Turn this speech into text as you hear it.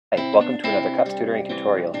Hi, welcome to another CUPS tutoring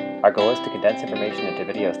tutorial. Our goal is to condense information into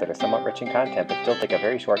videos that are somewhat rich in content but still take a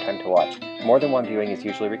very short time to watch. More than one viewing is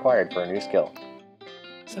usually required for a new skill.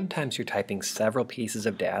 Sometimes you're typing several pieces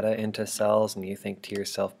of data into cells and you think to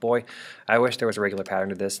yourself, boy, I wish there was a regular pattern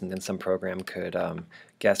to this and then some program could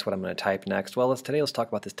guess what I'm going to type next. Well, today let's talk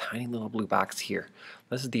about this tiny little blue box here.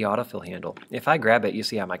 This is the autofill handle. If I grab it, you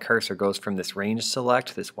see how my cursor goes from this range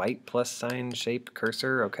select, this white plus sign shape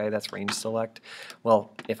cursor, okay, that's range select.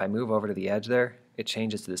 Well, if I move over to the edge there, it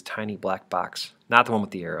changes to this tiny black box, not the one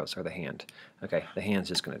with the arrows or the hand. Okay, the hand's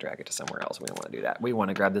just going to drag it to somewhere else. We don't want to do that. We want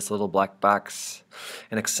to grab this little black box.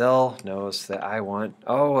 And Excel knows that I want,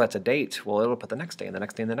 oh, that's a date. Well, it'll put the next day and the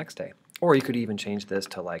next day and the next day. Or you could even change this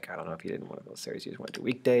to, like, I don't know, if you didn't want those series, you just want to do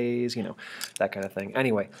weekdays, you know, that kind of thing.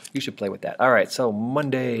 Anyway, you should play with that. All right, so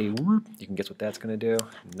Monday, whoop, you can guess what that's going to do.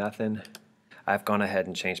 Nothing. I've gone ahead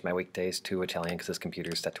and changed my weekdays to Italian because this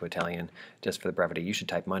computer is set to Italian just for the brevity. You should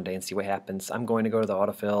type Monday and see what happens. I'm going to go to the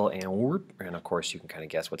autofill and whoop, and of course you can kind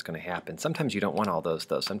of guess what's going to happen. Sometimes you don't want all those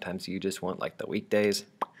though. Sometimes you just want like the weekdays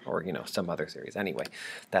or some other series. Anyway,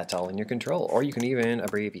 that's all in your control. Or you can even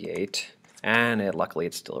abbreviate. And luckily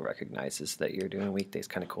it still recognizes that you're doing weekdays.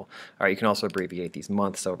 Kind of cool. All right, you can also abbreviate these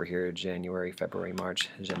months over here: January, February, March,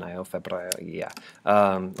 Janeiro, February, yeah.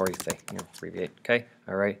 Or you say, abbreviate. Okay.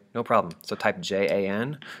 All right, no problem. So type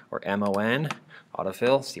JAN or MON,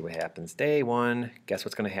 autofill. See what happens. Day one. Guess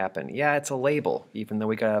what's going to happen? Yeah, it's a label, even though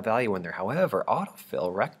we got a value in there. However,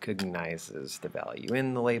 autofill recognizes the value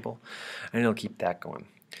in the label, and it'll keep that going.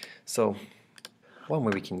 So one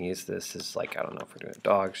way we can use this is, like, I don't know, if we're doing a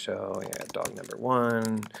dog show, yeah, dog number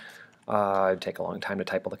one. It'd take a long time to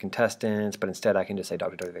type all the contestants, but instead I can just say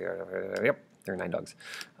dog, yep, there are 9 dogs.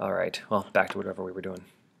 All right, well, back to whatever we were doing.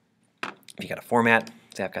 If you got a format,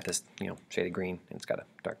 say I've got this, shaded green, and it's got a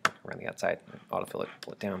dark around the outside, autofill it,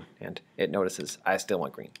 pull it down, and it notices I still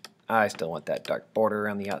want green. I still want that dark border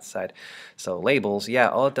around the outside. So labels, yeah,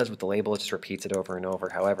 all it does with the label, it just repeats it over and over.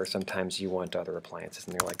 However, sometimes you want other appliances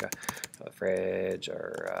in there, like a fridge,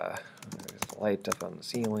 or there's a light up on the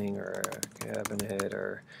ceiling, or a cabinet,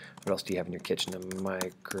 or what else do you have in your kitchen? A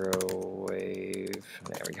microwave.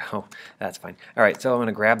 There we go. That's fine. All right, so I'm going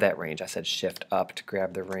to grab that range. I said shift up to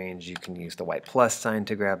grab the range. You can use the white plus sign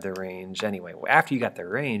to grab the range. Anyway, after you got the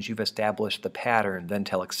range, you've established the pattern. Then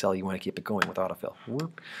tell Excel you want to keep it going with autofill.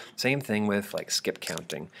 Whoop. Same thing with like skip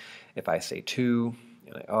counting. If I say 2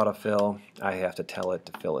 and I autofill, I have to tell it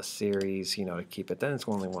to fill a series, to keep it. Then it's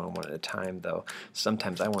only one at a time, though.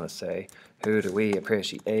 Sometimes I want to say, who do we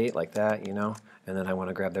appreciate, like that, and then I want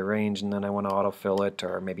to grab the range, and then I want to autofill it,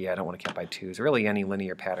 or maybe I don't want to count by 2s. Really, any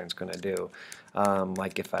linear pattern is going to do.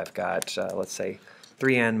 Like if I've got, let's say,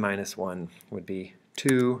 3n minus 1 would be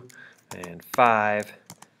 2, and 5,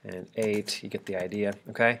 and 8, you get the idea,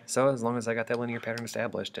 okay? So as long as I got that linear pattern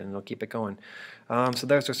established, and it'll keep it going. So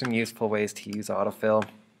those are some useful ways to use autofill.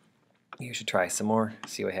 You should try some more,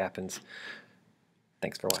 see what happens.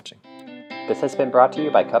 Thanks for watching. This has been brought to you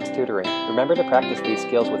by CUPS Tutoring. Remember to practice these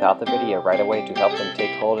skills without the video right away to help them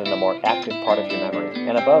take hold in the more active part of your memory.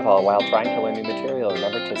 And above all, while trying to learn new material,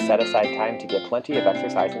 remember to set aside time to get plenty of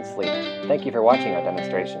exercise and sleep. Thank you for watching our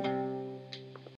demonstration.